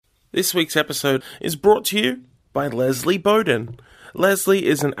This week's episode is brought to you by Leslie Bowden. Leslie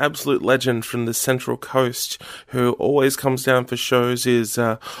is an absolute legend from the Central Coast who always comes down for shows, is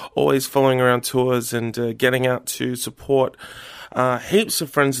always following around tours and getting out to support heaps of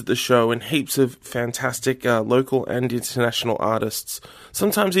friends at the show and heaps of fantastic local and international artists.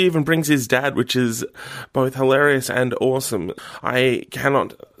 Sometimes he even brings his dad, which is both hilarious and awesome. I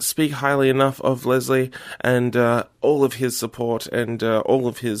cannot speak highly enough of Leslie and all of his support and all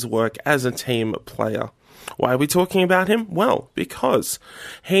of his work as a team player. Why are we talking about him? Well, because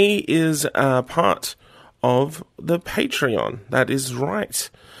he is part of the Patreon. That is right.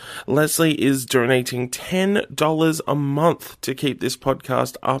 Leslie is donating $10 a month to keep this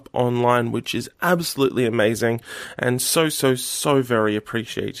podcast up online, which is absolutely amazing and so very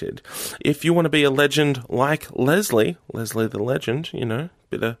appreciated. If you want to be a legend like Leslie the legend, you know,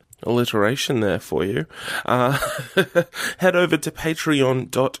 bit of alliteration there for you, head over to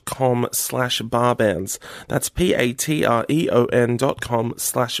patreon.com/barbands. That's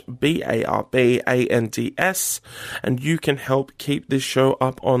patreon.com/barbands, and you can help keep this show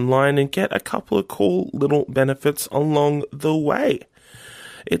up online and get a couple of cool little benefits along the way.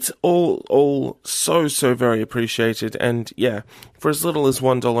 It's all so very appreciated, and yeah, for as little as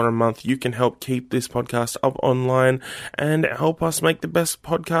 $1 a month, you can help keep this podcast up online and help us make the best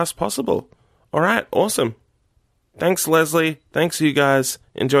podcast possible. Alright, awesome. Thanks, Leslie. Thanks, you guys.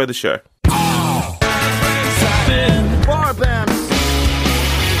 Enjoy the show.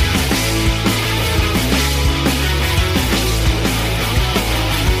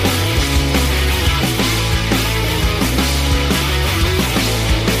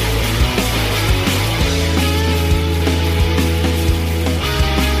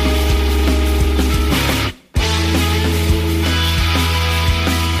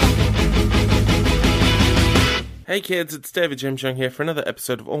 Hey kids, it's David Jimjung here for another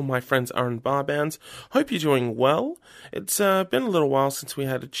episode of All My Friends Are in Bar Bands. Hope you're doing well. It's been a little while since we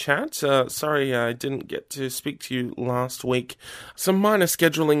had a chat. Sorry I didn't get to speak to you last week. Some minor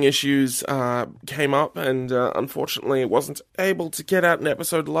scheduling issues came up and unfortunately wasn't able to get out an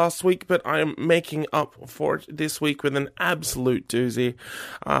episode last week, but I am making up for it this week with an absolute doozy.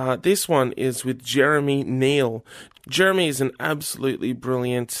 This one is with Jeremy Neal. Jeremy is an absolutely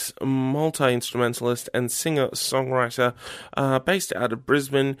brilliant multi-instrumentalist and singer-songwriter based out of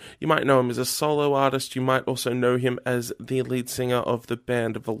Brisbane. You might know him as a solo artist. You might also know him as the lead singer of the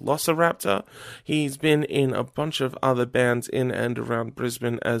band Velociraptor. He's been in a bunch of other bands in and around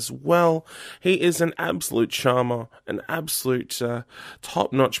Brisbane as well. He is an absolute charmer, an absolute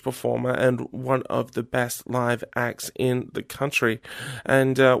top-notch performer, and one of the best live acts in the country.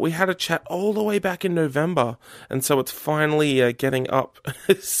 And we had a chat all the way back in November, and so it's finally getting up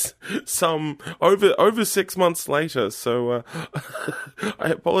some over 6 months later. So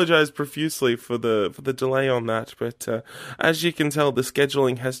I apologize profusely for the delay on that. But as you can tell, the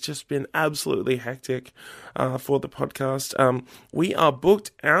scheduling has just been absolutely hectic for the podcast. We are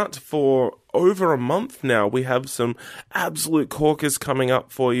booked out for over a month now. We have some absolute corkers coming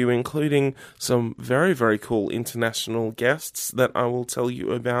up for you, including some very cool international guests that I will tell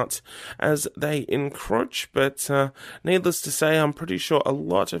you about as they encroach. But needless to say, I'm pretty sure a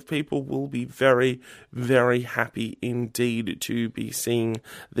lot of people will be very happy indeed to be seeing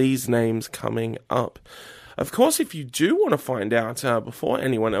these names coming up. Of course, if you do want to find out before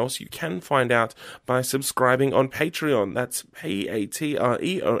anyone else, you can find out by subscribing on Patreon. That's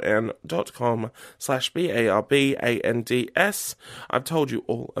patreon.com/barbands. I've told you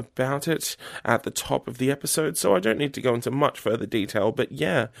all about it at the top of the episode, so I don't need to go into much further detail. But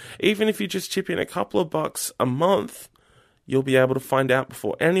yeah, even if you just chip in a couple of bucks a month, you'll be able to find out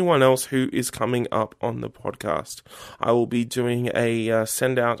before anyone else who is coming up on the podcast. I will be doing a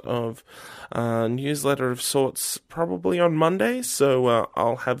send-out of newsletter of sorts probably on Monday, so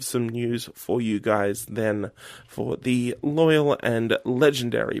I'll have some news for you guys then for the loyal and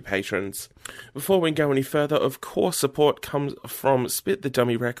legendary patrons. Before we go any further, of course, support comes from Spit the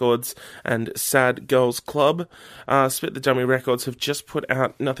Dummy Records and Sad Girls Club. Spit the Dummy Records have just put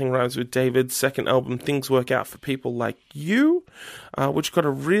out Nothing Rhymes with David's second album, Things Work Out for People Like You, which got a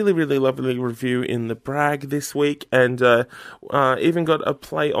really lovely review in the Brag this week, and even got a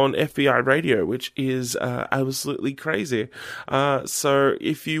play on FBI Radio, which is absolutely crazy. So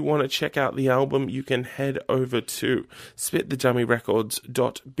if you want to check out the album, you can head over to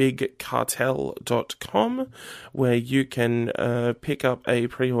spitthedummyrecords.bigcartel.com, where you can pick up a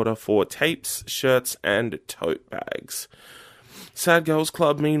pre-order for tapes, shirts, and tote bags. Sad Girls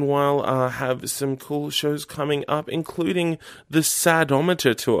Club, meanwhile, have some cool shows coming up, including the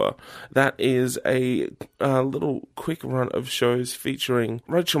Sadometer Tour. That is a little quick run of shows featuring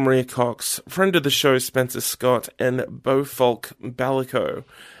Rachel Maria Cox, friend of the show Spencer Scott, and Beau Folk Ballico.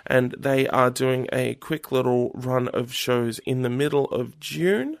 And they are doing a quick little run of shows in the middle of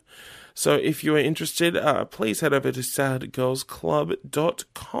June. So if you are interested, please head over to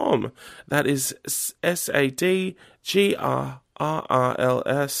sadgirlsclub.com. That is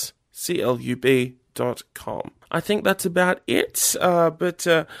sadgrrlsclub.com. I think that's about it, but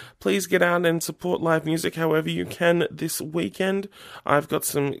please get out and support live music however you can this weekend. I've got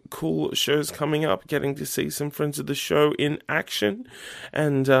some cool shows coming up, getting to see some friends of the show in action,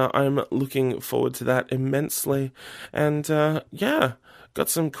 and I'm looking forward to that immensely. And yeah, got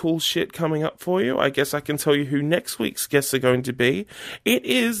some cool shit coming up for you. I guess I can tell you who next week's guests are going to be. It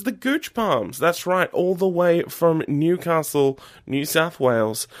is the Gooch Palms. That's right, all the way from Newcastle, New South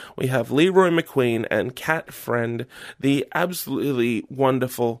Wales. We have Leroy McQueen and Kat Friend, the absolutely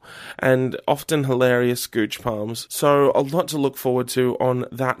wonderful and often hilarious Gooch Palms. So a lot to look forward to on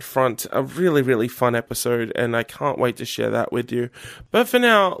that front. A really, really fun episode, and I can't wait to share that with you. But for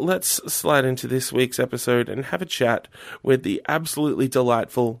now, let's slide into this week's episode and have a chat with the absolutely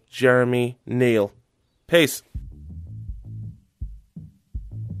delightful Jeremy Neal. Peace.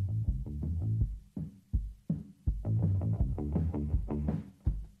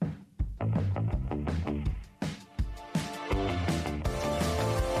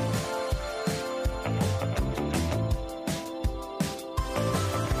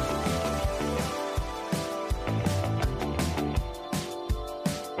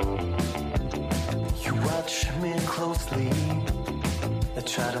 You watch me closely. I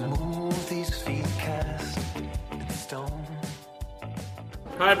try to move these feet cast in stone.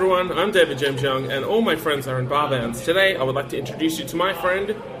 Hi everyone, I'm David James Young, and all my friends are in bar bands. Today, I would like to introduce you to my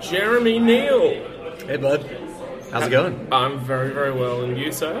friend, Jeremy Neal. Hey, bud. How's it going? I'm very, very well, and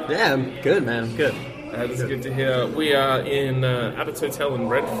you, sir? Yeah, I'm good, man. I'm good. That's good to hear. We are in Abbott's Hotel in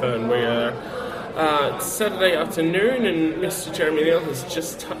Redfern. We are it's Saturday afternoon, and Mr. Jeremy Neal has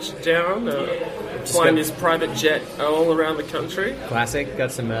just touched down, flying his private jet all around the country. Classic.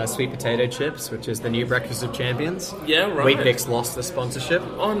 Got some sweet potato chips, which is the new breakfast of champions. Yeah, right. Weet-Bix lost the sponsorship.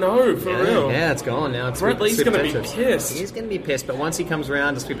 Oh no, for real? Yeah, it's gone now. It's Brett Lee's sweet going to potato be chips. pissed. He's going to be pissed, but once he comes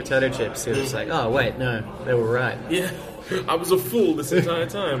around to sweet potato chips, he'll just like, oh, wait, no, they were right. Yeah, I was a fool this entire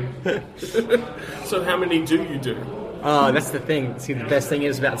time. So how many do you do? Oh, that's the thing. See, the best thing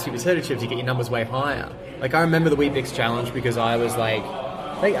is about sweet potato chips, you get your numbers way higher. Like, I remember the Weet-Bix challenge because I was like,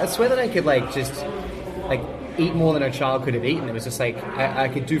 I swear that I could, like, just, like, eat more than a child could have eaten. It was just like, I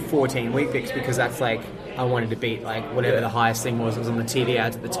could do 14 Weet-Bix because that's like, I wanted to beat like whatever the highest thing was on the TV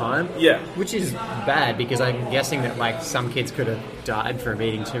ads at the time. Yeah. Which is bad because I'm guessing that like some kids could have died from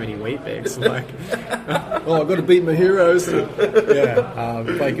eating too many Weet-Bix. Like, oh, I've got to beat my heroes. Yeah.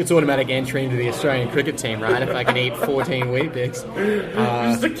 Like it's automatic entry into the Australian cricket team, right? If I can eat 14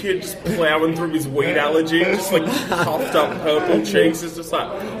 Weet-Bix. Just a kid just plowing through his wheat allergy, just like puffed up purple cheeks. It's just like,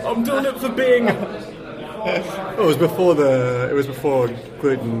 I'm doing it for Bing. It was before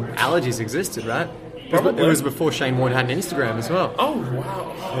gluten allergies existed, right? Probably. It was before Shane Warne had an Instagram as well. Oh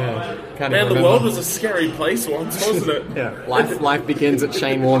wow! Yeah, can't Man, even the world remember. was a scary place once, wasn't it? Yeah, life begins at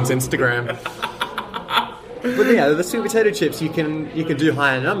Shane Warne's Instagram. But yeah, the sweet potato chips you can do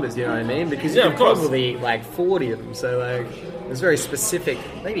higher numbers. You know what I mean? Because you Yeah, can of course. probably eat like 40 of them. So like it's very specific.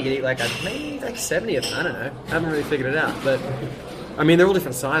 Maybe you can eat like 70 of them. I don't know. I haven't really figured it out, but I mean they're all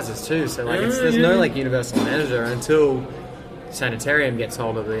different sizes too. So like there's no like universal measure until Sanitarium gets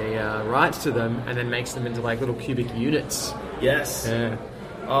hold of the rights to them and then makes them into like little cubic units. Yes. Yeah.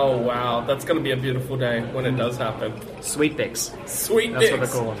 Oh wow, that's going to be a beautiful day when it does happen. Sweet-Bix. Sweet That's Bix. what they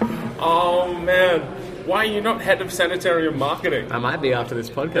call them. Oh man, why are you not head of Sanitarium marketing? I might be after this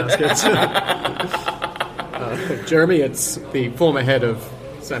podcast gets. Jeremy, it's the former head of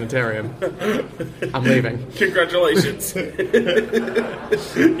Sanitarium. I'm leaving. Congratulations.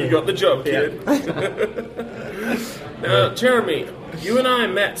 You got the job, kid. Now, Jeremy, you and I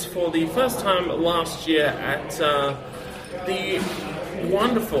met for the first time last year at the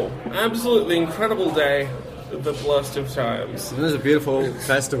wonderful, absolutely incredible day of the Blast of Times. It was a beautiful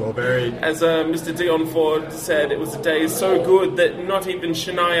festival, very... As Mr. Dion Ford said, it was a day so good that not even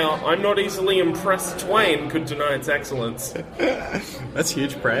Shania, I'm not easily impressed Twain could deny its excellence. That's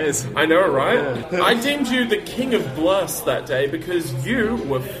huge praise. I know, right? Yeah. I deemed you the king of blurst that day because you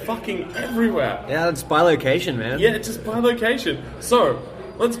were fucking everywhere. Yeah, it's by location, man. Yeah, just by location. So,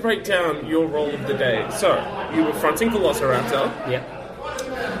 let's break down your role of the day. So, you were fronting Velociraptor. Yep.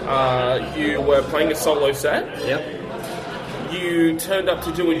 You were playing a solo set. Yep. You turned up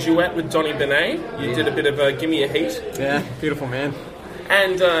to do a duet with Donny Benet. You did a bit of a Give Me a Heat. Yeah, beautiful man.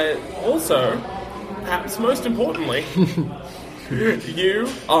 And also, perhaps most importantly, you,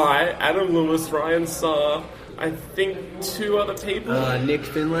 I, Adam Lewis, Ryan Saar, I think 2 other people. Nick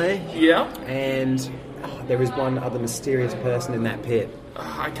Finlay. Yeah. And there was one other mysterious person in that pit.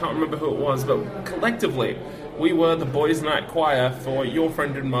 I can't remember who it was, but collectively, we were the Boys Night Choir for your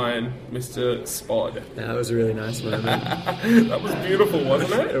friend and mine, Mr. Spod. That was a really nice moment. That was beautiful,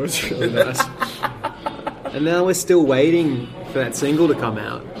 wasn't it? It was really nice. And now we're still waiting for that single to come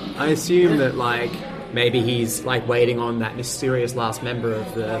out. I assume that, like, maybe he's, like, waiting on that mysterious last member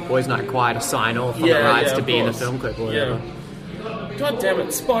of the Boys Night Choir to sign off on the rights to be in the film clip or whatever. God damn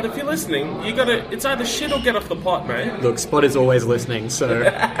it, Spot, if you're listening, you gotta, it's either shit or get off the pot, mate. Look, Spot is always listening, so...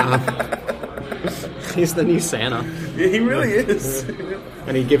 he's the new Santa. Yeah, he really is.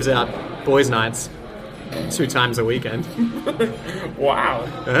 And he gives out boys' nights 2 times a weekend. Wow.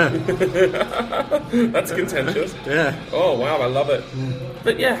 That's contentious. Yeah. Oh, wow, I love it.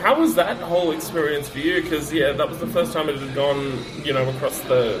 But yeah, how was that whole experience for you? Because, yeah, that was the first time it had gone, you know, across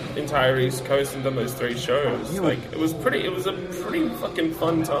the entire East Coast and done those 3 shows. Yeah, like, it was a pretty fucking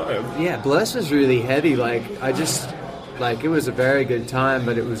fun time. Yeah, Bless was really heavy. Like, it was a very good time,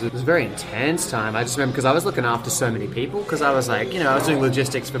 but it was a very intense time. I just remember because I was looking after so many people, because I was like, you know, I was doing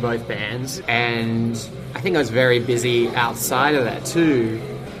logistics for both bands, and I think I was very busy outside of that too.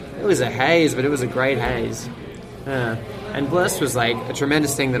 It was a haze, but it was a great haze. And Blessed was like a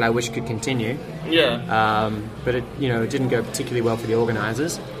tremendous thing that I wish could continue. Yeah. But it didn't go particularly well for the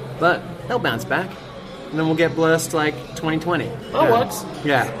organisers. But they'll bounce back. And then we'll get Blessed like 2020. Oh, what?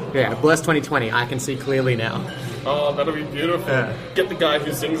 Yeah. Blessed 2020. I can see clearly now. Oh, that'll be beautiful. Yeah. Get the guy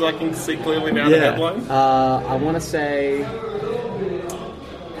who sings I Can See Clearly Now the headline. I want to say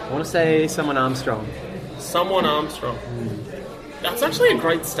Someone Armstrong. Someone Armstrong. That's actually a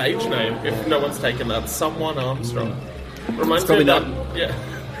great stage name if no one's taken that. Someone Armstrong. Reminds me of that. Yeah.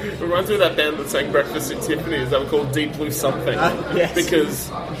 Reminds me of that band that sang Breakfast at Tiffany's. They were called Deep Blue Something. Yes. Because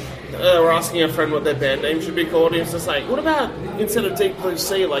they were asking a friend what their band name should be called. He was just like, what about instead of Deep Blue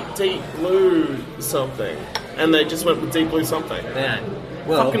Sea, like Deep Blue Something? And they just went with Deep Blue Something. Yeah.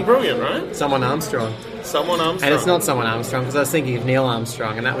 Well, fucking brilliant, right? Someone Armstrong. Someone Armstrong. And it's not Someone Armstrong, because I was thinking of Neil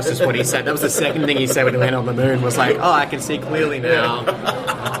Armstrong, and that was just what he said. That was the second thing he said when he landed on the moon, was like, oh, I can see clearly now. I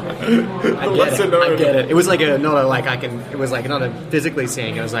get it. It was like it was like not a physically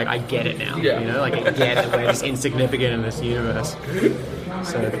seeing, it was like, I get it now. Yeah. You know, like I get it, we're just insignificant in this universe.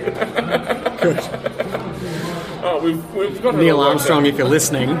 So, good. Oh, we've got Neil Armstrong, if you're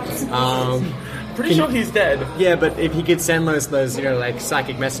listening. Pretty sure he's dead. Yeah, but if he could send those like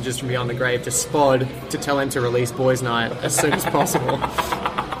psychic messages from beyond the grave to Spod to tell him to release Boys Night as soon as possible.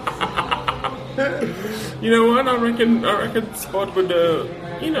 You know what? I reckon Spod would.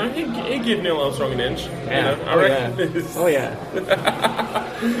 He'd give Neil Armstrong an inch. Yeah. You know? I reckon. Oh yeah.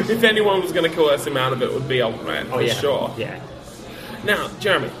 If anyone was going to coerce him out of it, would be Old Man for sure. Yeah. Now,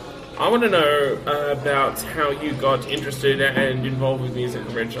 Jeremy, I want to know about how you got interested and involved with music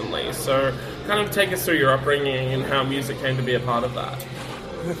originally. So, kind of take us through your upbringing and how music came to be a part of that.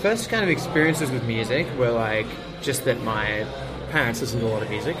 My first kind of experiences with music were like just that my parents listened to a lot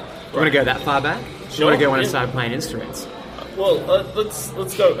of music. Do you want to go that far back? Sure. Do you want to go when I started playing instruments? Well, let's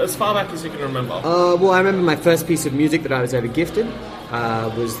go as far back as you can remember. Well, I remember my first piece of music that I was ever gifted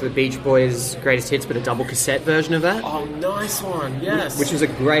was the Beach Boys' Greatest Hits, but a double cassette version of that. Oh, nice one, yes. Which was a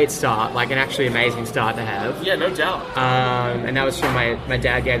great start, like an actually amazing start to have. Yeah, no doubt. And that was from my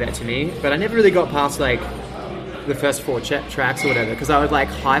dad gave that to me. But I never really got past like the first 4 tracks or whatever, because I would like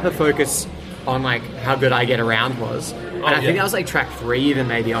hyper focus on like how good I Get Around was. And I think that was like track 3 even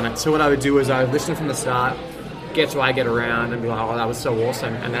maybe on it. So what I would do is I would listen from the start, get to I Get Around, and be like, oh, that was so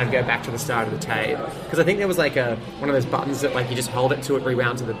awesome, and then I'd go back to the start of the tape, because I think there was like one of those buttons that like you just hold it to it,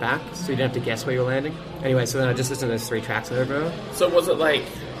 rewound to the back, so you didn't have to guess where you were landing. Anyway, so then I just listened to those 3 tracks over. So was it like,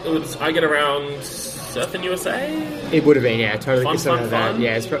 it was I Get Around Surfing USA? It would have been, yeah, totally. Fun.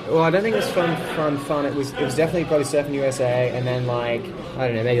 Yeah, well, I don't think it was fun. It was definitely probably Surfing USA, and then like, I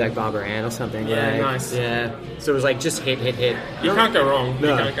don't know, maybe like Barbara Ann or something. Yeah, nice. Yeah, so it was like just hit. You can't go wrong.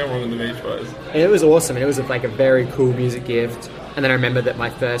 No. You can't go wrong with the Beach Boys. And it was awesome, and it was like a very cool music gift. And then I remember that my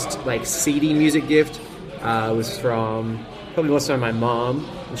first like CD music gift was from probably also my mom,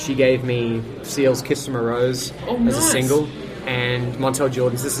 and she gave me Seal's "Kiss from a Rose" as a single, and Montel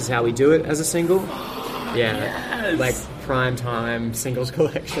Jordan's "This Is How We Do It" as a single. Yeah, yes. like Primetime singles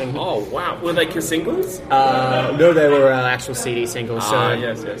collection. Oh wow, were they singles? No, they were actual CD singles. So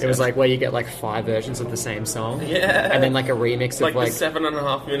yes, it was like where you get like 5 versions of the same song. Yeah. And then like a remix Like of the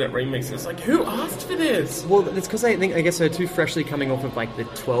 7.5 minute remix. It's like, who asked for this? Well, it's because I guess they're too freshly coming off of like the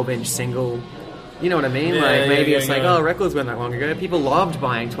 12-inch single. You know what I mean? Yeah, like maybe yeah, it's like, yeah. oh, records weren't that long ago. People loved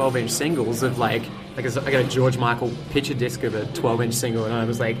buying 12-inch singles of like I got a George Michael picture disc of a 12-inch single, and I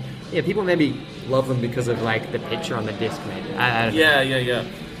was like, yeah, people maybe love them because of like the picture on the disc, maybe. I don't know. Yeah.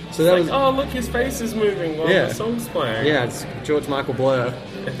 So that Like, was oh look, his face is moving while Yeah. the song's playing. yeah, it's George Michael Blur.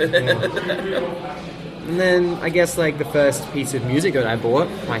 And then I guess like the first piece of music that I bought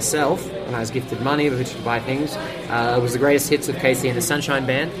myself when I was gifted money, which to buy things, was the greatest hits of Casey and the Sunshine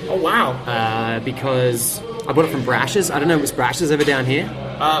Band. Oh wow. Because I bought it from Brash's. I don't know, was Brash's ever down here?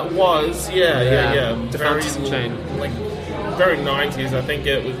 Yeah. Defunct chain. Like very 90s. I think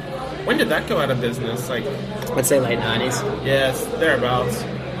it was. When did that go out of business? Like, Let's say late 90s. yes, thereabouts.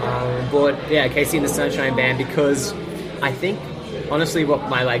 Bought Casey and the Sunshine Band because I think honestly what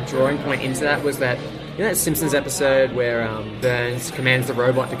my like drawing point into that was that you know that Simpsons episode where Burns commands the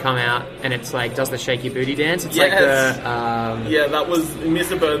robot to come out and it's like does the shaky booty dance. It's like Yes. the Yeah, that was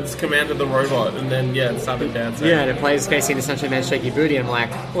Mr. Burns commanded the robot, and then it started dancing. yeah, and it plays Casey and the Sunshine Band's shaky booty. And I'm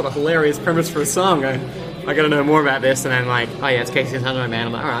like, what a hilarious premise for a song. I got to know more about this. And then like, oh yeah, it's Casey and the Sunshine Band.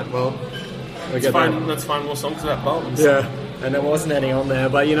 I'm like, all right, well, Let's find more songs about bombs. Yeah, and there wasn't any on there,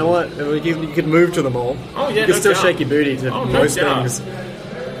 but you know what? You could move to them all. Oh, yeah, you could no still doubt. shake your booty to Oh, no most doubt. things.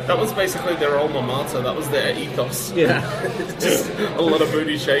 That was basically their alma mater. That was their ethos. Yeah. Just a lot of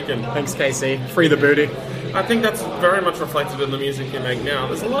booty shaking. Thanks, Casey. Free the booty. I think that's very much reflected in the music you make now.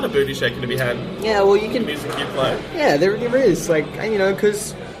 There's a lot of booty shaking to be had in Yeah, well, you the can. music you play. Yeah, there is. Like, you know,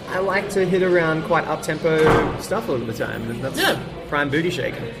 because I like to hit around quite up-tempo stuff a lot of the time. And that's Yeah. prime booty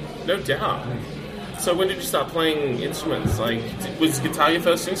shaking. No doubt. So when did you start playing instruments? Like, was guitar your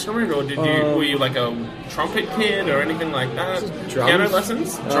first instrument, or were you like a trumpet kid or anything like that? Drums. Piano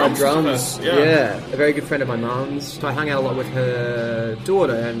lessons? Drums. Drums. Yeah. A very good friend of my mum's. So I hung out a lot with her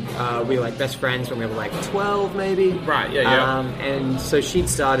daughter, and we were like best friends when we were like 12, maybe. Right, yeah. And so she'd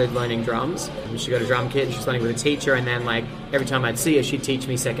started learning drums. She got a drum kit, and she was learning with a teacher, and then like every time I'd see her, she'd teach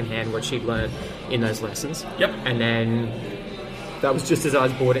me secondhand what she'd learned in those lessons. Yep. And then that was just as I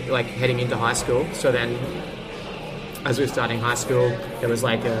was like heading into high school. So then, as we were starting high school, there was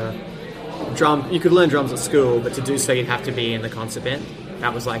like a drum. You could learn drums at school, but to do so, you'd have to be in the concert band.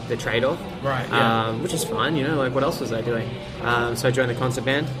 That was like the trade-off. Right, yeah. Which is fine, you know. Like, what else was I doing? So I joined the concert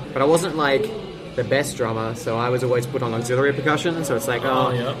band, but I wasn't like the best drummer, so I was always put on auxiliary percussion. And so it's like,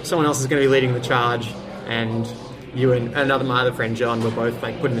 yeah. someone else is going to be leading the charge, and you and my other friend John were both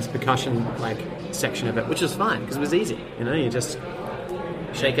like put in this percussion like section of it, which is fine because it was easy. You know, you just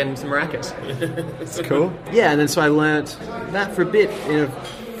shaking some maracas. It's cool. Yeah, and then so I learnt that for a bit in a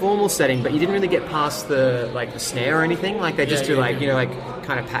formal setting, but you didn't really get past the like the snare or anything. Like they just do like you know like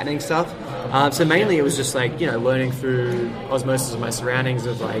kind of patterning stuff. So mainly it was just like you know learning through osmosis of my surroundings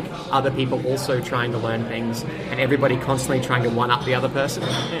of like other people also trying to learn things and everybody constantly trying to one up the other person.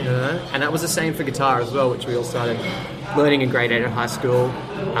 You know? And that was the same for guitar as well, which we all started learning in grade 8 at high school,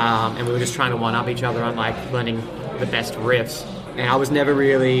 and we were just trying to one up each other on like learning the best riffs. And I was never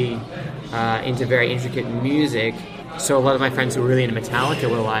really into very intricate music. So a lot of my friends who were really into Metallica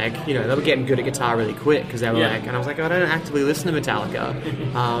were like, you know, they were getting good at guitar really quick because they were like, and I was like, I don't actively listen to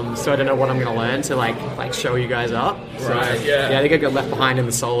Metallica, so I don't know what I'm going to learn to like show you guys up. So, Right, yeah. I think I got left behind in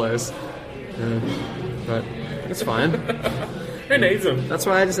the solos, but it's fine. Who needs them? That's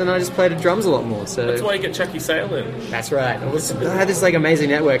why I just played the drums a lot more. So That's why you get Chucky Sale in. that's right. I had this like amazing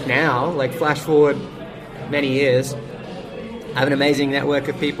network now. Like flash forward many years, I have an amazing network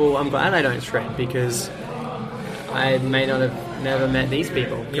of people. I'm glad I don't shred because I may not have never met these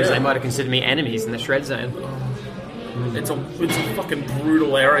people because they might have considered me enemies in the shred zone. It's a fucking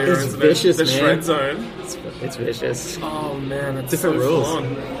brutal area, It's isn't vicious, it? The man. shred zone. It's vicious. Oh man, it's Different so rules. full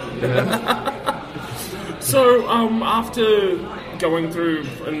on. Yeah. So, after going through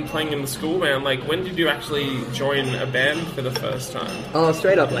and playing in the school band, like, when did you actually join a band for the first time? Oh,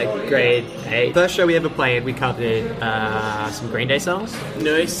 straight up, like grade 8. First show we ever played, we covered some Green Day songs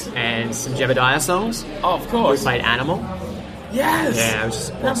Nice. and some Jebediah songs. Oh, of We course. played Animal. Yes. Yeah, it was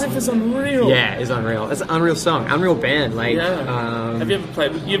just That awesome. riff is unreal. Yeah, it's unreal. It's an unreal song, unreal band. Like, Yeah. Have you ever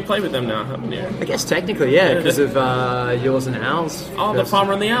played? You've played with them now, haven't you? I guess technically, yeah, because of Yours and Owls. Oh, the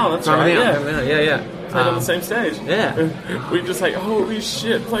Farmer and the Owl. That's Farmer right. and the Yeah. Owl, yeah. Played on the same stage. Yeah. We just like, holy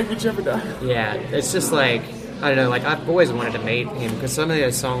shit, played with Jebediah. Yeah, it's just like, I don't know, like, I've always wanted to meet him, because some of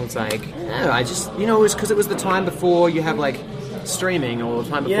those songs, like, I don't know, I just, you know, it was because it was the time before you have, like, streaming or the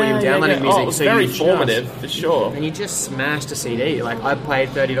time before you were downloading music. Oh, it was so very you formative, for sure. And you just smashed a CD. Like, I paid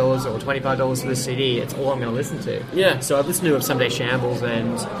 $30 or $25 for the CD. It's all I'm going to listen to. Yeah. So I've listened to Someday Shambles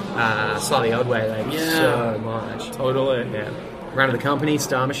and Slightly Odd Way, like, so much. Totally. Yeah. Run of the Company,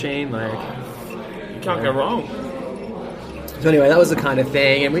 Star Machine, like... You can't go wrong. So anyway, that was the kind of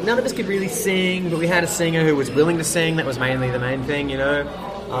thing. And none of us could really sing, but we had a singer who was willing to sing. That was mainly the main thing, you know.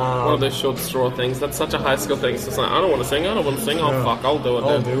 One of those short straw things. That's such a high school thing. It's just like, I don't want to sing. Oh, fuck, I'll do it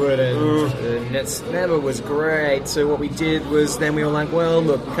I'll then. do it, and it never was great. So what we did was then we were like, well,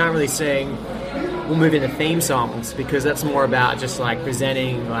 look, we can't really sing. We'll move into theme songs because that's more about just like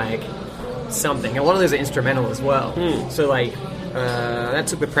presenting like something. And a lot of those are instrumental as well. So like that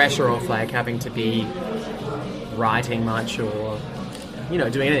took the pressure off like having to be writing much or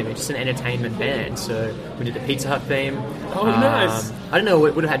doing anything. Just an entertainment band. So we did the Pizza Hut theme. Oh, nice. I don't know,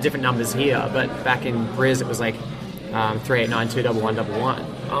 it would have had different numbers here, but back in Briz it was like 38921111.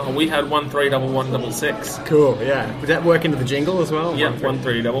 Oh, we had 131166. Cool, yeah. Would that work into the jingle as well? Yeah,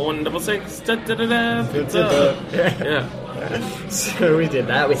 131166. Yeah. So we did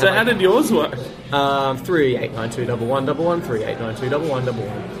that. So how did yours work? 38921111,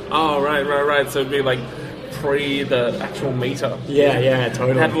 38921111. Oh, right. So it'd be like pre the actual meter. Yeah,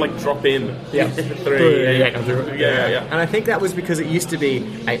 totally. Had to like drop in. Yeah. 3. Yeah. And I think that was because it used to be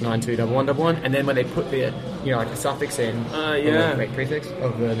 8921111, and then when they put the like the suffix in, the prefix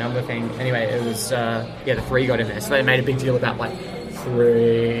of the number thing. Anyway, it was the 3 got in there, so they made a big deal about like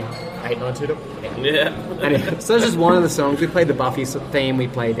 3892. Yeah. Anyway, so that's just one of the songs. We played the Buffy theme, we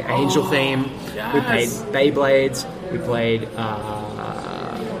played the Angel theme, yes. we played Beyblades, we played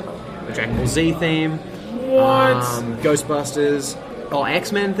the Dragon Ball Z theme. What? Ghostbusters.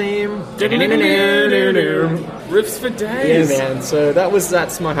 X-Men theme. Riffs for days. Yeah, man. So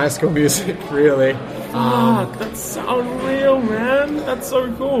that's my high school music, really. Fuck, that's so unreal, man. That's so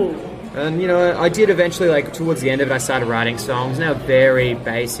cool. And I did eventually, like towards the end of it, I started writing songs. Now very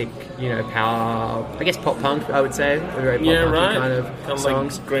basic, power. I guess pop punk, I would say. Very pop punk kind of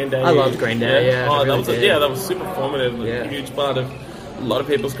songs. Like Green Day. I loved Green Day. Yeah. Oh, really that was super formative. Yeah. A huge part of a lot of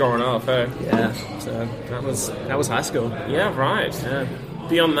people's growing up. Hey. Yeah. So that was high school. Yeah. Right. Yeah.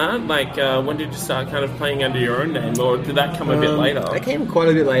 Beyond that, like, when did you start kind of playing under your own name, or did that come a bit later? That came quite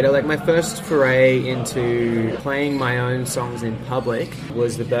a bit later. Like, my first foray into playing my own songs in public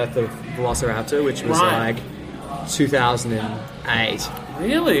was the birth of Velociraptor, which was like 2008.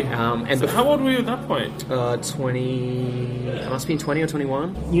 Really? And so how old were you at that point? 20... I must have been 20 or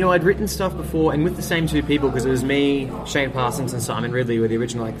 21. I'd written stuff before, and with the same two people, because it was me, Shane Parsons, and Simon Ridley were the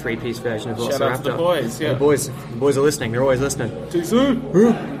original, like, 3-piece version of Velociraptor. Shout out to the boys, yeah. The boys are listening. They're always listening. Too soon.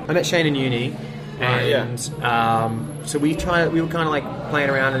 I met Shane in uni, and so we were kind of, like, playing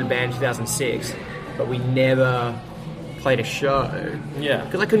around in a band in 2006, but we never played a show. Yeah.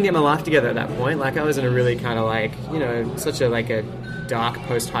 Because I couldn't get my life together at that point. Like, I was in a really kind of, like, such a, like, a dark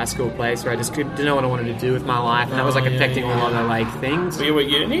post-high school place where I just didn't know what I wanted to do with my life, and that was like affecting all other like things. Were you at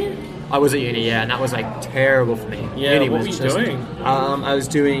uni? I was at uni, yeah, and that was like terrible for me. Yeah, uni what was were you doing? I was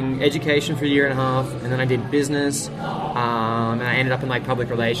doing education for a year and a half, and then I did business, and I ended up in like public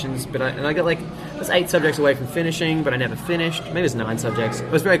relations. But I got like I was 8 subjects away from finishing, but I never finished. Maybe it was 9 subjects. It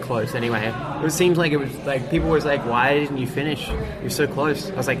was very close anyway. It seems like it was like people were like, "Why didn't you finish? You're so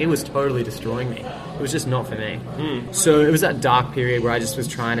close." I was like, it was totally destroying me. It was just not for me. So it was that dark period where I just was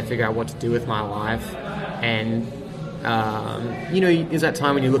trying to figure out what to do with my life, and there's that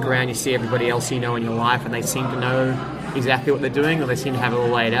time when you look around, you see everybody else in your life, and they seem to know exactly what they're doing, or they seem to have it all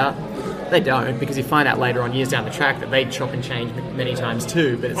laid out. They don't, because you find out later on, years down the track, that they chop and change many times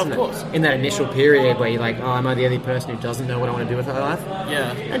too. But it's in that initial period where you're like, oh, am I the only person who doesn't know what I want to do with my life?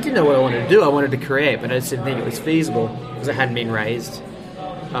 Yeah. I didn't know what I wanted to do. I wanted to create, but I just didn't think it was feasible because I hadn't been raised.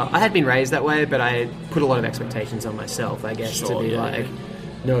 I had been raised that way, but I put a lot of expectations on myself, I guess, to be like,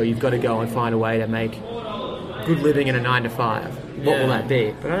 no, you've got to go and find a way to make good living in a 9 to 5. What will that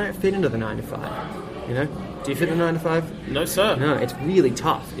be? But I don't fit into the 9 to 5. Do you fit in the 9 to 5? No, sir. No, it's really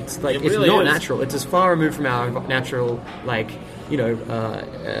tough. It's like It really not is. natural. It's as far removed from our natural, like, I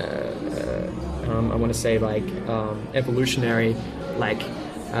want to say like evolutionary, like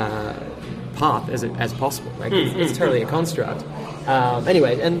path as possible. Like it's totally a construct.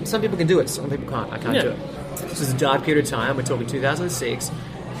 Anyway, and some people can do it. Some people can't. I can't do it. This is a dark period of time. We're talking 2006.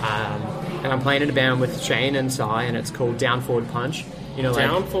 And I'm playing in a band with Shane and Sai, and it's called Down Forward Punch.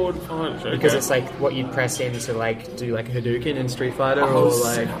 Down Forward Punch. Okay. Because it's like what you'd press in to like do like a Hadouken in Street Fighter, or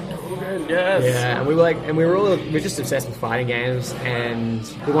like yes. yeah. And we were just obsessed with fighting games, and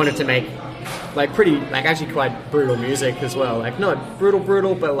we wanted to make like pretty like actually quite brutal music as well. Like not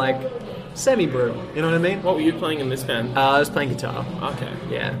brutal, but like semi-brutal. You know what I mean? What were you playing in this band? I was playing guitar. Okay.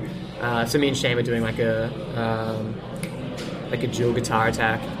 Yeah. So me and Shane were doing like a dual guitar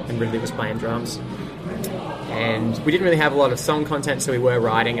attack, and Ridley was playing drums. And we didn't really have a lot of song content, so we were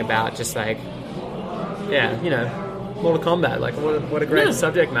writing about just like, Mortal Kombat. Like, what a great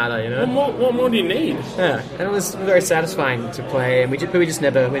subject matter, you know? What more do you need? Yeah, and it was very satisfying to play, and we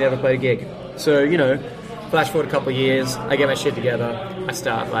never played a gig. So, flash forward a couple of years, I get my shit together, I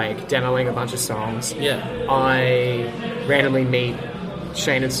start like demoing a bunch of songs. Yeah. I randomly meet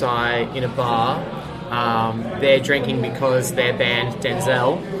Shane and Cy in a bar. They're drinking because their band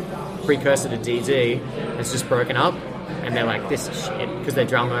Denzel, precursor to DD, has just broken up, and they're like, this is shit, because their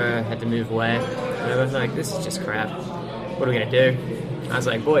drummer had to move away. And I was like, this is just crap. What are we going to do? I was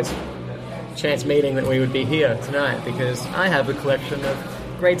like, boys, chance meeting that we would be here tonight because I have a collection of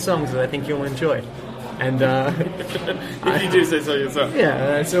great songs that I think you'll enjoy. And if you do say so yourself.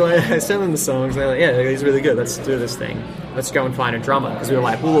 Yeah, so I sent them the songs. They're like, yeah, he's really good. Let's do this thing. Let's go and find a drummer, because we were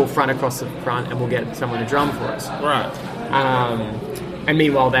like, we'll all front across the front and we'll get someone to drum for us. Right. And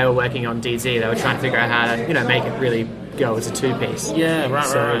meanwhile, they were working on DZ. They were trying to figure out how to, make it really go as a two-piece. Yeah, right,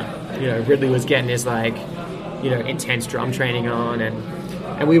 so, right. Ridley was getting his intense drum training on,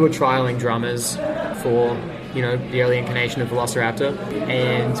 and we were trialing drummers for the early incarnation of Velociraptor,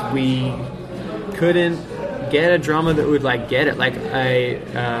 and we couldn't get a drummer that would get it,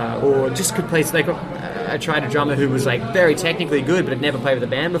 or just could play. I tried a drummer who was very technically good, but had never played with a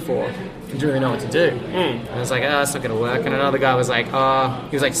band before. Didn't really know what to do. And I was like, it's not going to work. And another guy was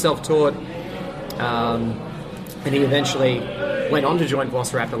he was self-taught, and he eventually went on to join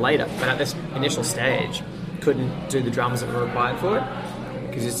Velociraptor later, but at this initial stage, couldn't do the drums that were required for it,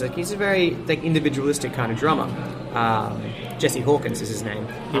 because he's a very individualistic kind of drummer. Jesse Hawkins is his name.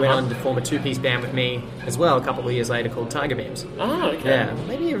 He went on to form a two-piece band with me as well a couple of years later called Tiger Beams. Oh, okay. Yeah,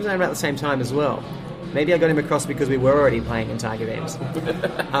 maybe he was around about the same time as well. Maybe I got him across because we were already playing in Tiger Beams.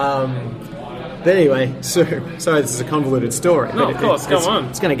 But anyway, sorry this is a convoluted story. No, of course, go on.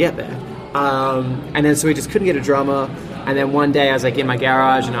 It's going to get there. And then so we just couldn't get a drummer, and then one day I was in my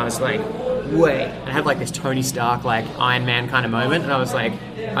garage and I was like, wait, and I had this Tony Stark Iron Man kind of moment, and I was like,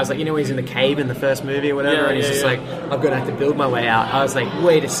 when he's in the cave in the first movie or whatever, and he's just like, I'm gonna have to build my way out. I was like,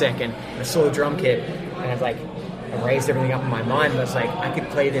 wait a second. I saw the drum kit, and I erased everything up in my mind, and I was like, I could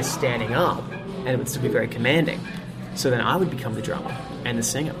play this standing up, and it would still be very commanding. So then I would become the drummer and the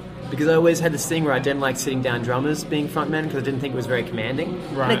singer, because I always had this thing where I didn't like sitting down drummers being frontmen, because I didn't think it was very commanding.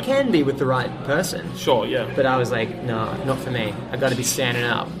 Right. And it can be with the right person. Sure, yeah. But I was like, no, not for me. I got to be standing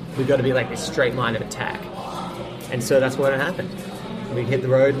up. We've got to be this straight line of attack. And so that's what happened. We hit the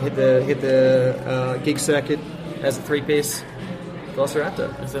road, hit the gig circuit as a three-piece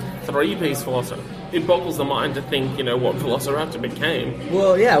Velociraptor. It's a three-piece Velociraptor. It boggles the mind to think, what Velociraptor became.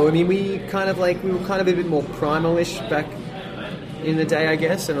 Well, yeah. I mean, we were kind of a bit more primal-ish back in the day, I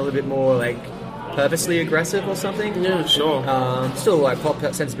guess, and a little bit more purposely aggressive or something. Yeah, sure. Still pop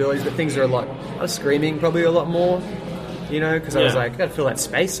sensibilities, but things are I was screaming probably a lot more. Because I was I got to fill that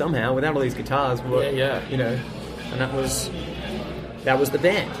space somehow without all these guitars. But, yeah. And that was the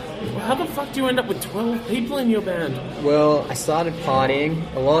band. Well, how the fuck do you end up with 12 people in your band? Well, I started partying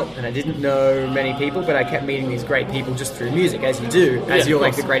a lot, and I didn't know many people, but I kept meeting these great people just through music, as you do, as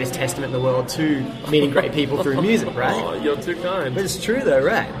you're the greatest testament in the world to meeting great people through music, right? Oh, you're too kind. But it's true though,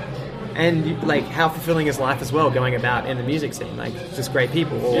 right? And how fulfilling is life as well, going about in the music scene, just great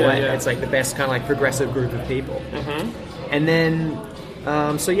people. It's the best kind of progressive group of people. Mm-hmm. And then,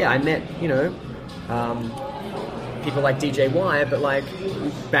 I met, people like DJ Wire, but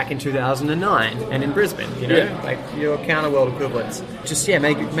back in 2009 and in Brisbane, your counter-world equivalents. Just,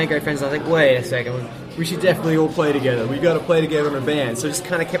 make great friends. I was like, wait a second, we should definitely all play together. We got to play together in a band. So just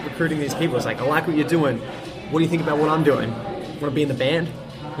kind of kept recruiting these people. It's I like what you're doing. What do you think about what I'm doing? Want to be in the band?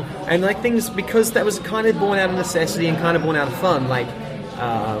 And things, because that was kind of born out of necessity and kind of born out of fun,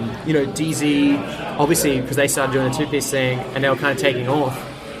 DZ, obviously, because they started doing the two-piece thing, and they were kind of taking off,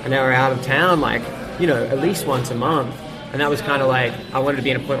 and they were out of town, at least once a month. And that was kind of I wanted to be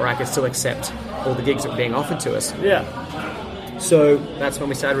in a point where I could still accept all the gigs that were being offered to us. Yeah. So that's when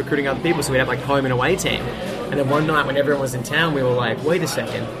we started recruiting other people, so we'd have home and away team. And then one night when everyone was in town, we were wait a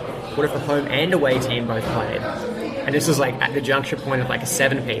second, what if the home and away team both played? And this was at the juncture point of a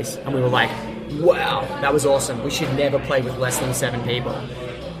 7-piece, and we were wow, that was awesome. We should never play with less than 7 people.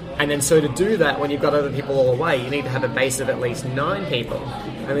 And then so to do that, when you've got other people all away, you need to have a base of at least 9 people.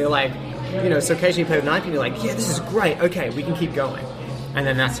 And we were so occasionally you play with 9 people, you're yeah, this is great, okay, we can keep going. And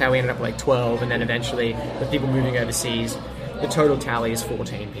then that's how we ended up with 12, and then eventually with people moving overseas, the total tally is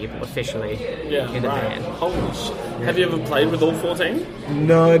 14 people officially in the band. Holy shit. Have you ever played with all 14?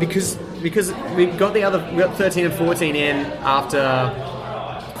 No, because because we got 13 and 14 in after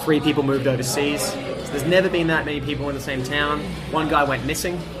 3 people moved overseas. So there's never been that many people in the same town. One guy went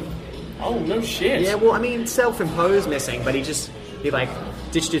missing. Oh, no shit. Yeah, well, I mean, self-imposed missing, but he like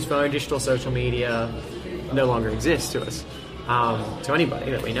ditched his phone, ditched all social media, no longer exists to us, to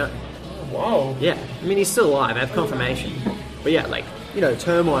anybody that we know. Whoa. Yeah, I mean, he's still alive. I have confirmation. But yeah, like,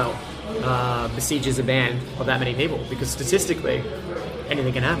 turmoil besieges a band of that many people because statistically,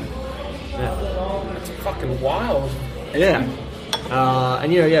 anything can happen. Yeah. That's fucking wild. Yeah.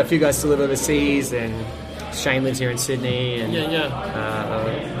 And a few guys still live overseas, and Shane lives here in Sydney, and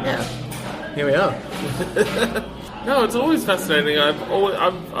yeah, here we are. No, it's always fascinating.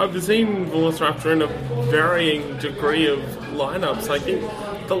 I've seen Velociraptor in a varying degree of lineups. I think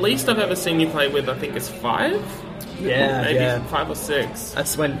the least I've ever seen you play with, I think, is 5. Yeah, maybe yeah. 5 or 6.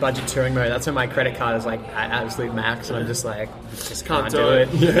 That's when budget touring mode. That's when my credit card is like at absolute max, and I'm just like, just Can't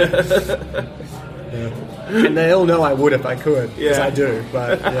can't do it. Yeah. And they all know I would if I could, because I do.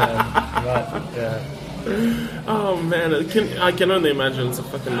 But yeah. Oh man, I can only imagine it's a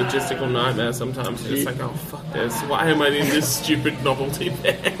fucking logistical nightmare sometimes. You're just like, oh fuck this, why am I in this stupid novelty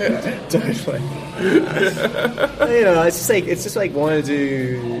band? Totally. It's just like want to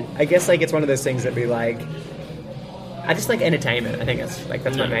do. I guess like it's one of those things that we like. I just like entertainment. I think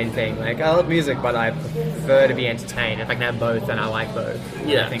that's my main thing. Like I love music, but I prefer to be entertained. If I can have both, then I like both.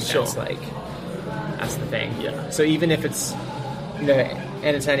 Yeah, I think sure. That's the thing. Yeah. So even if it's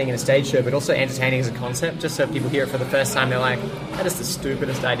entertaining in a stage show, but also entertaining as a concept, just so people hear it for the first time, they're like, that is the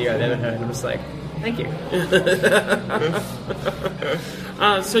stupidest idea I've ever heard. And I'm just like, thank you.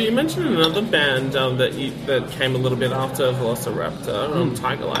 So you mentioned another band that came a little bit after Velociraptor,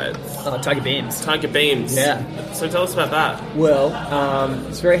 Tiger Lights. Tiger Beams. Tiger Beams. Yeah. So tell us about that. Well,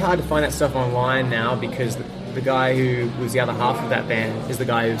 it's very hard to find that stuff online now because the guy who was the other half of that band is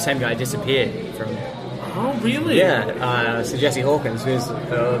the same guy disappeared from. Oh, really? Yeah, so Jesse Hawkins, who's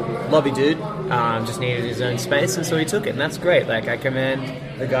a lovely dude, just needed his own space, and so he took it, and that's great. Like, I commend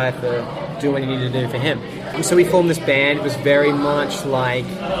the guy for doing what he needed to do for him. And so we formed this band. It was very much like,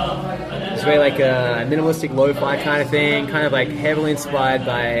 a minimalistic lo-fi kind of thing, kind of like heavily inspired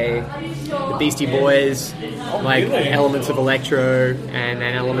by the Beastie Boys, like elements of electro, and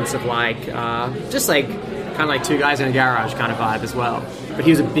then elements of like, just like, kind of like two guys in a garage kind of vibe as well. But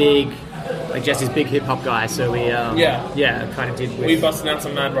he was a big... like Jesse's big hip hop guy, so we kind of did. We busting out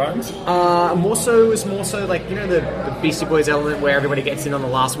some mad rhymes. It was more so like the Beastie Boys element where everybody gets in on the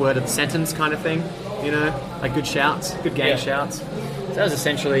last word of the sentence kind of thing, like good shouts, good gang shouts. So that was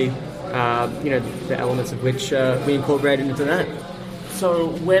essentially the elements of which we incorporated into that. So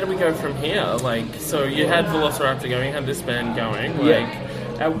where do we go from here? Like, so you had Velociraptor going, you had this band going, like.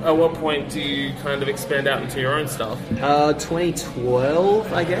 At what point do you kind of expand out into your own stuff?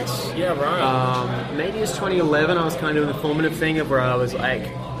 2012, I guess. Yeah, right. Maybe it was 2011. I was kind of in the formative thing of where I was like,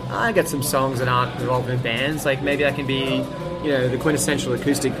 I got some songs that aren't involved in bands. Like maybe I can be, the quintessential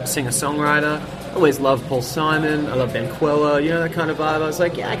acoustic singer-songwriter. I always loved Paul Simon. I love Ben Queller. That kind of vibe. I was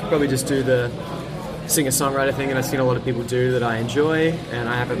like, I could probably just do the singer-songwriter thing, and I've seen a lot of people do that I enjoy, and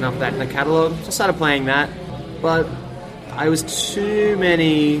I have enough of that in the catalogue. So I started playing that, but I was too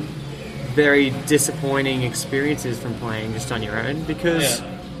many very disappointing experiences from playing just on your own because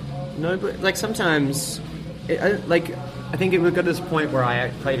sometimes I think it got to this point where I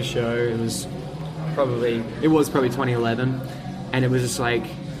played a show. It was probably 2011, and it was just like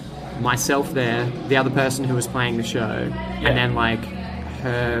myself there, the other person who was playing the show, and then like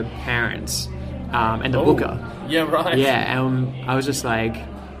her parents and the booker. Yeah, right. Yeah, and I was just like.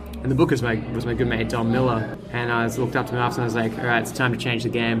 And the book was my good mate, Dom Miller. And I looked up to him after and I was like, all right, it's time to change the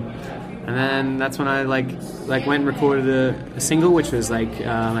game. And then that's when I went and recorded a single, which was my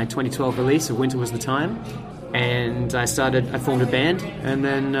 2012 release of Winter Was the Time. And I formed a band and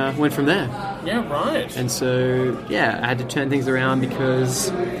then went from there. Yeah, right. And so, I had to turn things around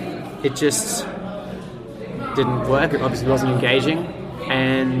because it just didn't work. It obviously wasn't engaging.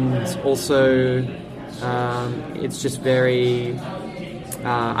 And also, it's just very...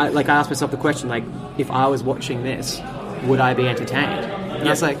 I asked myself the question, like, if I was watching this, would I be entertained? And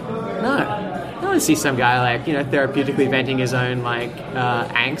I was like, no. I want to see some guy, therapeutically venting his own,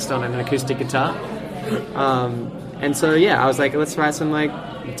 angst on an acoustic guitar. And so, I was like, let's write some,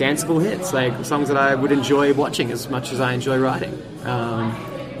 danceable hits, songs that I would enjoy watching as much as I enjoy writing.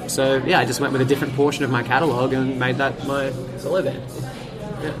 I just went with a different portion of my catalogue and made that my solo band.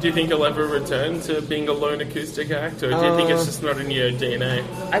 Yeah. Do you think you'll ever return to being a lone acoustic act, or do you think it's just not in your DNA?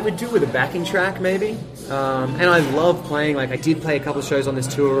 I would do with a backing track, maybe. And I love playing. I did play a couple of shows on this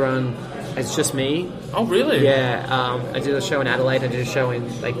tour run It's just me. Oh, really? Yeah, I did a show in Adelaide. I did a show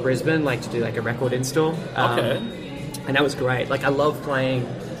in like Brisbane, like to do like a record install. Okay. And that was great. Like I love playing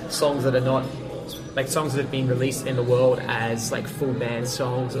songs that are not like songs that have been released in the world as like full band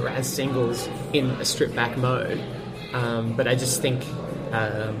songs or as singles in a stripped back mode. But I just think,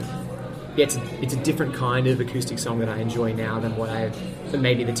 it's a different kind of acoustic song that I enjoy now than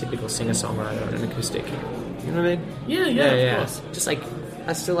maybe the typical singer-songwriter on an acoustic. You know what I mean? Yeah, of course. Just like,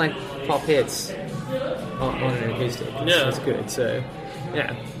 I still like pop hits on an acoustic. It's good. So,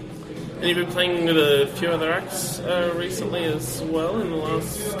 yeah. And you've been playing with a few other acts recently as well in the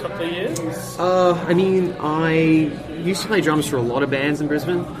last couple of years? I mean, I used to play drums for a lot of bands in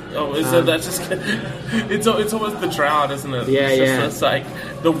Brisbane. Oh, so that just... it's almost the drought, isn't it? Yeah, It's like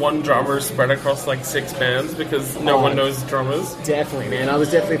the one drummer spread across like 6 bands because no one knows drummers. Definitely, man. I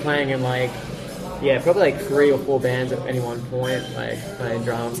was definitely playing in like... Yeah, probably like 3 or 4 bands at any one point, like playing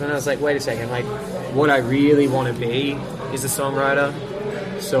drums. And I was like, wait a second, like what I really want to be is a songwriter.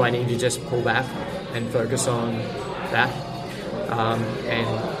 So I need to just pull back and focus on that.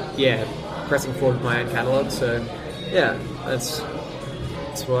 And yeah, pressing forward with my own catalogue. So yeah, that's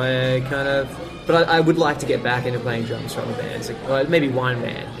why I kind of... But I would like to get back into playing drums for other bands. Like, well, maybe one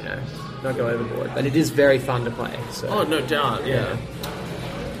band, you know, not go overboard. But it is very fun to play. So. Oh, no doubt, yeah.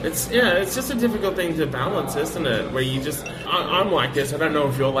 It's just a difficult thing to balance, isn't it? Where you just... I'm like this, I don't know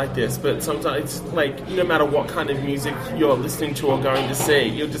if you're like this, but sometimes it's like, no matter what kind of music you're listening to or going to see,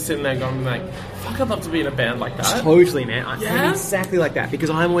 you're just sitting there going like, fuck, I'd love to be in a band like that. Totally, man. I'm exactly like that,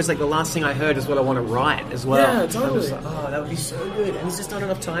 because I'm always like, the last thing I heard is what I want to write as well. Yeah, totally. I was like, oh, that would be so good. And there's just not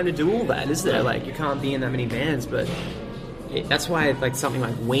enough time to do all that, is there? Like, you can't be in that many bands, but... That's why like something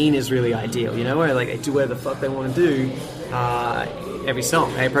like Ween is really ideal, you know, where like they do whatever the fuck they want to do every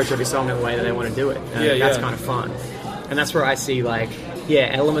song. They approach every song in the way that they want to do it. That's kind of fun. And that's where I see like,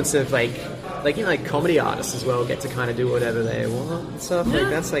 elements of like you know, like comedy artists as well get to kind of do whatever they want and stuff. Like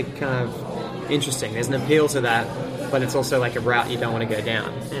that's like kind of interesting. There's an appeal to that, but it's also like a route you don't want to go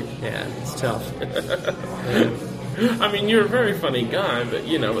down. Yeah, it's tough. I mean, you're a very funny guy, but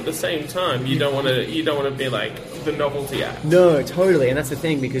you know, at the same time, you don't want to be like the novelty act. No, totally, and that's the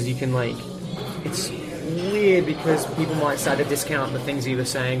thing, because you can like, it's weird because people might start to discount the things you were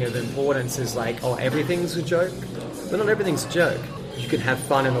saying of importance as like, oh, everything's a joke, but not everything's a joke. You can have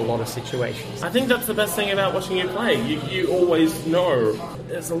fun in a lot of situations. I think that's the best thing about watching you play. You always know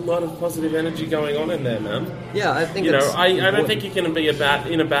there's a lot of positive energy going on in there, man. Yeah, I think I don't think you can be in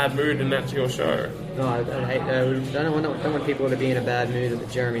a bad mood and that's your show. No, I don't want people to be in a bad mood at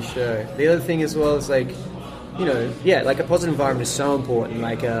the Jeremy show. The other thing as well is like, you know, like a positive environment is so important.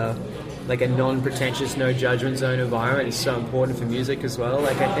 Like a non-pretentious, no judgment zone environment is so important for music as well.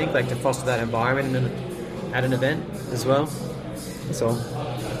 Like I think like to foster that environment at an event as well. That's all.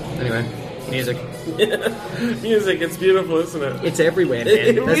 Anyway, music. Music, it's beautiful, isn't it? It's everywhere, man.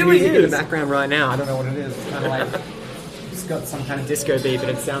 It There's really music is. in the background right now. I don't know what it is. It's kind of like... It's got some kind of disco beat, but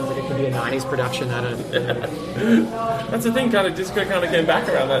it sounds like it could be a 90s production. I don't know. That's the thing, kind of disco kind of came back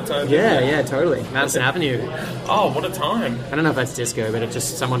around that time. Yeah, totally. Madison Avenue. Oh, what a time. I don't know if that's disco, but it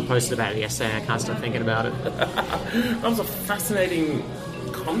just... Someone posted about it yesterday and I can't stop thinking about it. That was a fascinating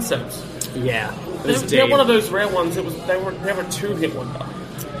concept. Yeah. They're one of those rare ones. They were never 2-hit wonder.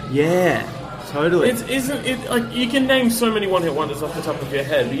 Yeah, totally. Isn't it like you can name so many one-hit wonders off the top of your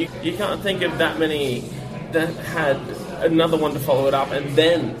head, but you can't think of that many that had another one to follow it up and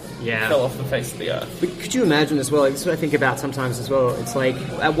then fell off the face of the earth. But could you imagine as well? This is what I think about sometimes as well. It's like,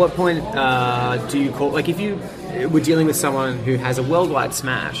 at what point do you call, like if you were dealing with someone who has a worldwide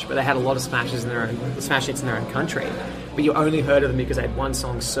smash, but they had a lot of smash hits in their own country, but you only heard of them because they had one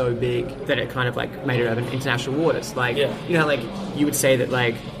song so big that it kind of like made it over international waters. Like, you know, like you would say that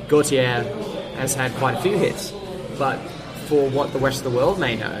like Gautier has had quite a few hits, but for what the rest of the world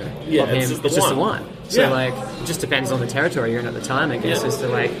may know of him, it's just the one. So like, it just depends on the territory you're in at the time, I guess, as to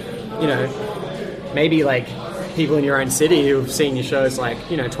like, you know, maybe like people in your own city who've seen your shows like,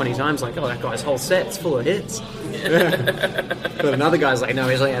 you know, 20 times, like, oh, that guy's whole set's full of hits. But another guy's like, no,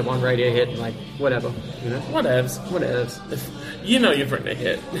 he's only had one radio hit, and like, whatever, you know? Whatevs. You know you've written a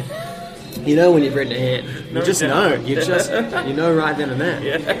hit. You know when you've written a hit. You just know. You know right then and there.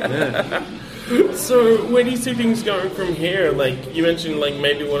 Yeah. So where do you see things going from here? Like you mentioned, like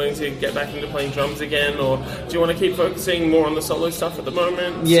maybe wanting to get back into playing drums again, or do you want to keep focusing more on the solo stuff at the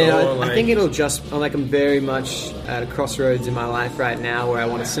moment? Yeah, I think it'll just... Like I'm very much at a crossroads in my life right now where I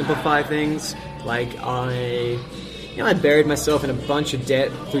want to simplify things. Like I buried myself in a bunch of debt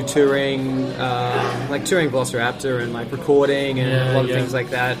through touring, like touring Velociraptor and like recording and a lot of things like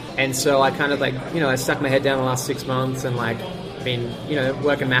that. And so I kind of like, you know, I stuck my head down the last 6 months and like been,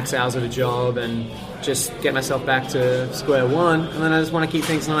 working max hours at a job and just get myself back to square one, and then I just want to keep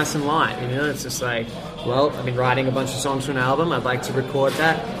things nice and light. It's just like, well, I've been writing a bunch of songs for an album. I'd like to record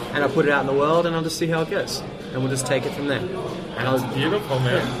that, and I'll put it out in the world, and I'll just see how it goes, and we'll just take it from there. And That's beautiful,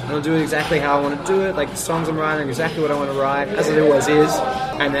 man. And I'll do it exactly how I want to do it. Like the songs I'm writing, exactly what I want to write, as it always is.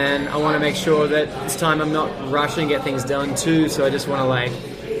 And then I want to make sure that this time I'm not rushing to get things done too. So I just want to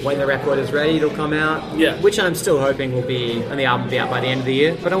when the record is ready, it'll come out. Yeah. Which I'm still hoping will be, and the album will be out by the end of the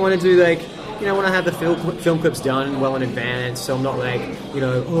year. But I want to do when I have the film clips done well in advance, so I'm not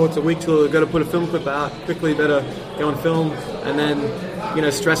it's a week till I've got to put a film clip out, quickly better go on film, and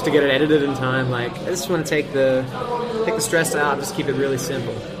then, stressed to get it edited in time. I just want to take the stress out, just keep it really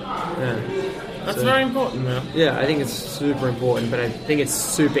simple. Yeah. That's very important, man. Yeah, I think it's super important, but I think it's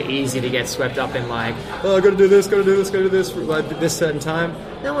super easy to get swept up in I gotta do this, gotta do this for this certain time.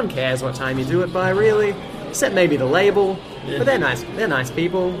 No one cares what time you do it by, really, except maybe the label. Yeah. But they're nice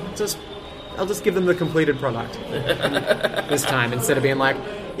people. I'll just give them the completed product this time, instead of being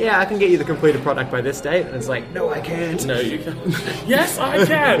yeah, I can get you the completed product by this date. And it's no, I can't. No, you can't. Yes, I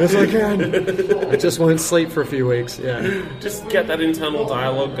can. Yes, I can. I just won't sleep for a few weeks, yeah. Just get that internal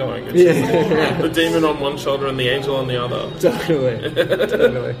dialogue going. It's the demon on one shoulder and the angel on the other. Totally.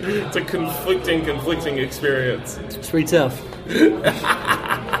 It's a conflicting experience. It's pretty tough.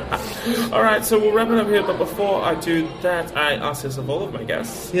 Alright, so we'll wrap it up here, but before I do that, I ask this of all of my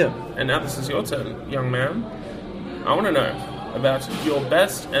guests. Yeah. And now this is your turn, young man. I want to know about your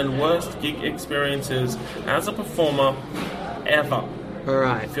best and worst gig experiences as a performer ever.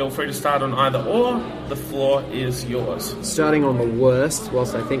 Alright. Feel free to start on either or. The floor is yours. Starting on the worst,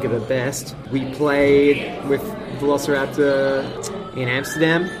 whilst I think of the best, we played with Velociraptor in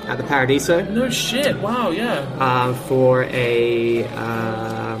Amsterdam at the Paradiso. No shit, wow, yeah. For it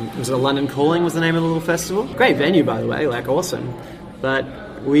was a London Calling was the name of the little festival. Great venue, by the way, awesome. But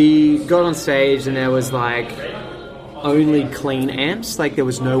we got on stage and there was only clean amps. There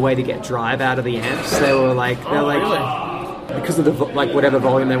was no way to get drive out of the amps. They were really? Because of the whatever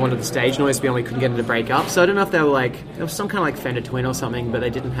volume they wanted the stage noise to be on, we couldn't get them to break up. So I don't know if they were there was some kind of Fender Twin or something, but they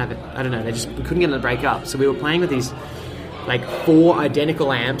didn't have it. I don't know. We couldn't get them to break up. So we were playing with these 4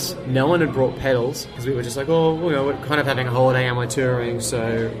 identical amps. No one had brought pedals because we were just we're kind of having a holiday and we're touring,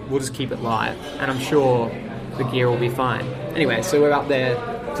 so we'll just keep it live. And I'm sure the gear will be fine. Anyway, so we're up there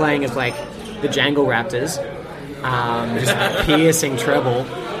playing as the Jangle Raptors. Just piercing treble.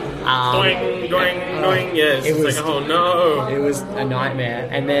 Doing, yes. It was, oh no. It was a nightmare.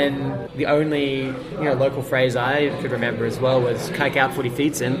 And then the only local phrase I could remember as well was "kike out 40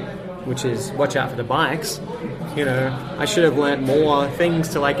 feet in," which is watch out for the bikes. I should have learnt more things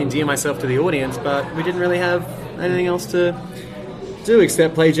to endear myself to the audience, but we didn't really have anything else to do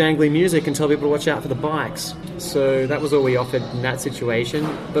except play jangly music and tell people to watch out for the bikes. So that was all we offered in that situation.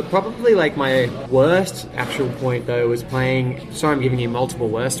 But probably my worst actual point though was playing. Sorry, I'm giving you multiple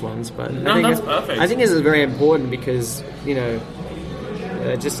worst ones, but no, that's perfect. I think this is very important because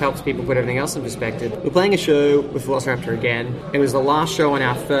it just helps people put everything else in perspective. We're playing a show with Velociraptor again. It was the last show on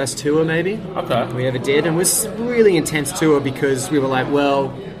our first tour, maybe. Okay. We ever did, and it was a really intense tour because we were we're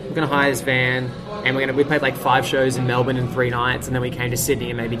going to hire this van. And we played 5 shows in Melbourne in 3 nights, and then we came to Sydney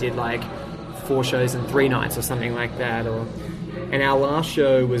and maybe did 4 shows in 3 nights or something like that. And our last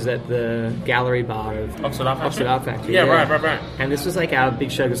show was at the Gallery Bar of Oxford Art Factory. Yeah, right. And this was our big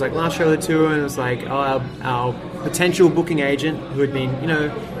show. It was last show of the tour, and it was our potential booking agent who had been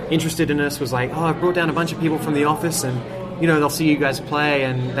interested in us was I brought down a bunch of people from the office, and they'll see you guys play,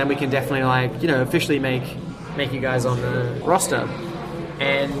 and then we can definitely officially make you guys on the roster.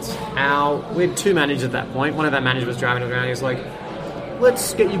 And we had 2 managers at that point. One of our managers was driving around. He was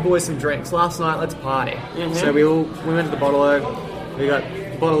let's get you boys some drinks. Last night, let's party. Mm-hmm. So we went to the Bottle-O. We got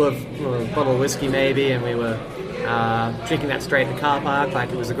a bottle of whiskey maybe, and we were drinking that straight in the car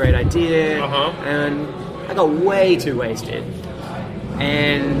park it was a great idea. Uh-huh. And I got way too wasted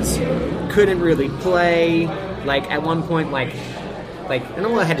and couldn't really play. At one point, and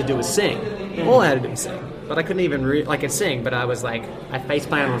all I had to do was sing. All I had to do was sing. But I couldn't even I could sing, but I was I face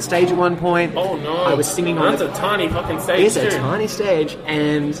planted on stage at one point. Oh no! I was singing on. That's a tiny fucking stage. It's a tiny stage,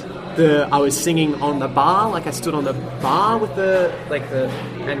 and I was singing on the bar. I stood on the bar with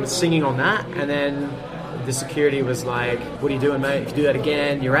and was singing on that, and then the security was "What are you doing, mate? If you do that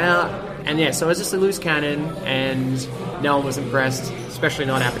again, you're out." And yeah, so I was just a loose cannon, and no one was impressed, especially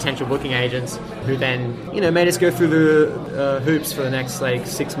not our potential booking agents, who then, made us go through the hoops for the next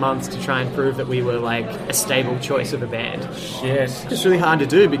 6 months to try and prove that we were a stable choice of a band. Shit. It's really hard to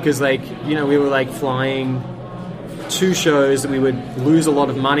do because we were flying 2 shows that we would lose a lot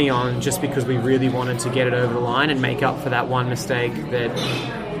of money on just because we really wanted to get it over the line and make up for that one mistake that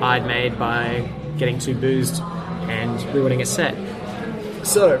I'd made by getting too boozed and ruining a set.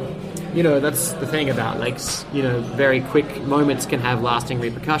 So, that's the thing about, like, very quick moments can have lasting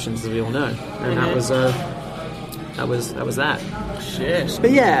repercussions, as we all know. And that was that. Shit.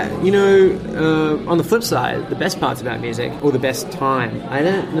 But yeah, on the flip side, the best parts about music, or the best time, I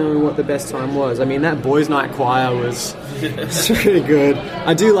don't know what the best time was. I mean, that Boys Night Choir was really good.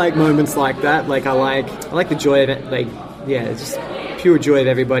 I do like moments like that. Like, I like the joy of it. Like, yeah, it's just pure joy of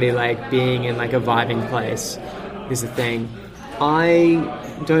everybody, like, being in, like, a vibing place is the thing. I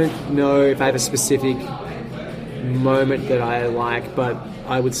don't know if I have a specific moment that I like, but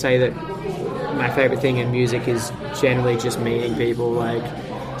I would say that my favorite thing in music is generally just meeting people, like,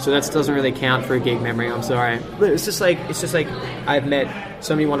 so that doesn't really count for a gig memory, I'm sorry. But it's just like I've met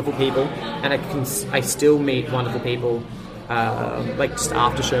so many wonderful people, and I still meet wonderful people, like just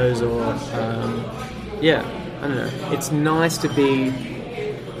after shows or I don't know. It's nice to be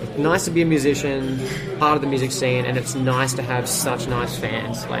a musician, part of the music scene, and it's nice to have such nice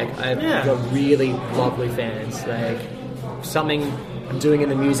fans. Like, I've got really lovely fans. Like, something I'm doing in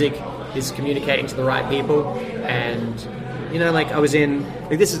the music is communicating to the right people, and like, I was in,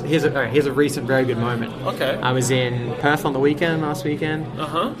 like, here's a recent very good moment. Okay. I was in Perth on the last weekend.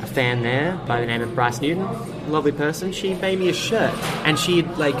 A fan there by the name of Bryce Newton, lovely person. She made me a shirt, and she'd,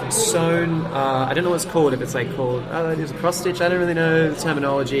 like, sewn, I don't know what it's called, if it's like called, it was a cross stitch, I don't really know the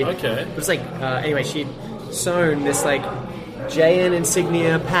terminology. Okay. But it's like, anyway, she'd sewn this, like, JN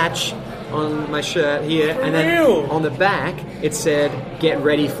insignia patch on my shirt here, and then on the back it said "Get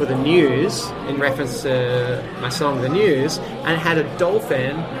ready for the news" in reference to my song "The News," and it had a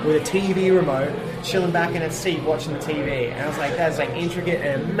dolphin with a TV remote chilling back in its seat watching the TV, and I was like, that's like intricate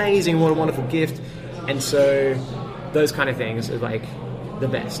and amazing, what a wonderful gift. And so those kind of things are like the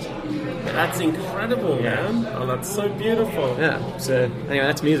best. That's incredible, man. Oh, that's so beautiful. Yeah, so anyway,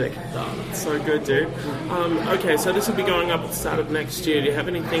 that's music. Oh, that's so good, dude. Okay, so this will be going up at the start of next year. Do you have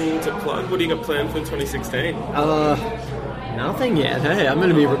anything to plug? What do you got planned for 2016? Nothing yet. Hey, I'm going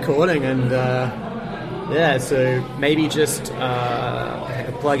to be recording, and so maybe just if I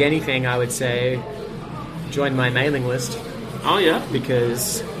could plug anything, I would say join my mailing list. Oh, yeah?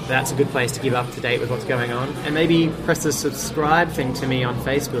 Because that's a good place to keep up to date with what's going on. And maybe press the subscribe thing to me on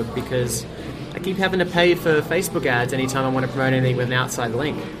Facebook, because I keep having to pay for Facebook ads anytime I want to promote anything with an outside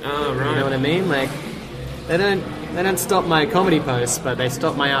link. Oh, right. You know what I mean? Like, they don't stop my comedy posts, but they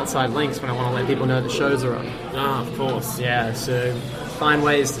stop my outside links when I want to let people know the shows are on. Ah, of course. Yeah, so find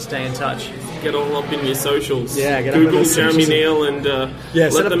ways to stay in touch. Get all up in your socials. Yeah, get Google up in Jeremy socials. Neal and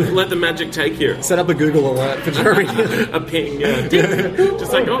let the magic take you. Set up a Google alert for Jeremy. A ping, yeah.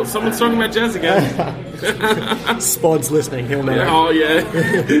 Just like, oh, someone's talking about jazz again. Spod's listening, he'll know. Oh, yeah.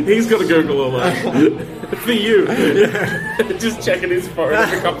 He's got a Google alert. For you. Just checking his phone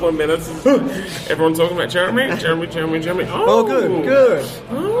every couple of minutes. Everyone talking about Jeremy? Oh, good.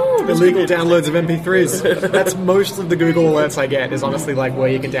 Oh, Illegal downloads of MP3s. That's most of the Google alerts I get, is honestly like where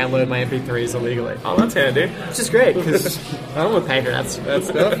you can download my MP3s illegally. Oh, that's handy. Which is great, because I don't want to pay for that stuff.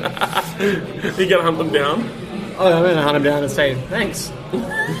 You gotta hunt them down. Oh, I'm going to hunt him down and say, thanks.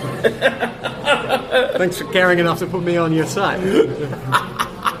 Thanks for caring enough to put me on your site.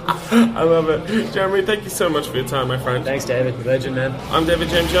 I love it. Jeremy, thank you so much for your time, my friend. Thanks, David. Legend, man. I'm David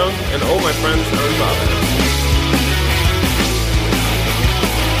James Young, and all my friends are in Barbara.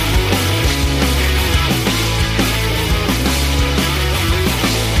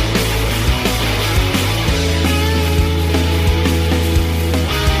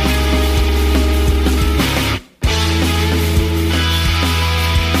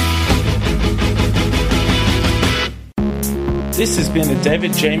 This has been a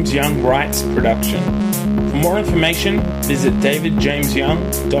David James Young Writes production. For more information, visit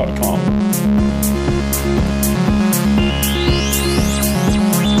davidjamesyoung.com.